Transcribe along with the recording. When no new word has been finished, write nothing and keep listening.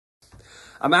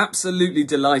I'm absolutely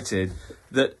delighted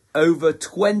that over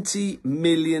 20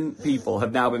 million people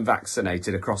have now been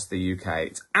vaccinated across the UK.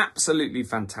 It's absolutely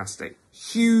fantastic.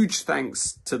 Huge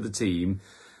thanks to the team.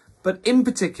 But in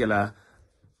particular,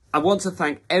 I want to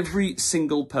thank every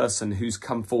single person who's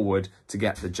come forward to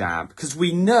get the jab, because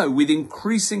we know with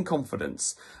increasing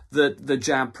confidence that the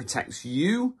jab protects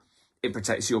you, it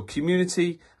protects your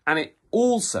community, and it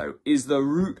also is the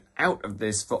route out of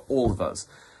this for all of us.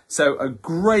 So a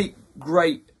great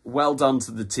well done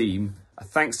to the team.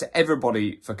 Thanks to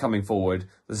everybody for coming forward.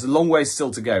 There's a long way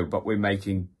still to go, but we're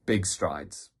making big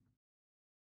strides.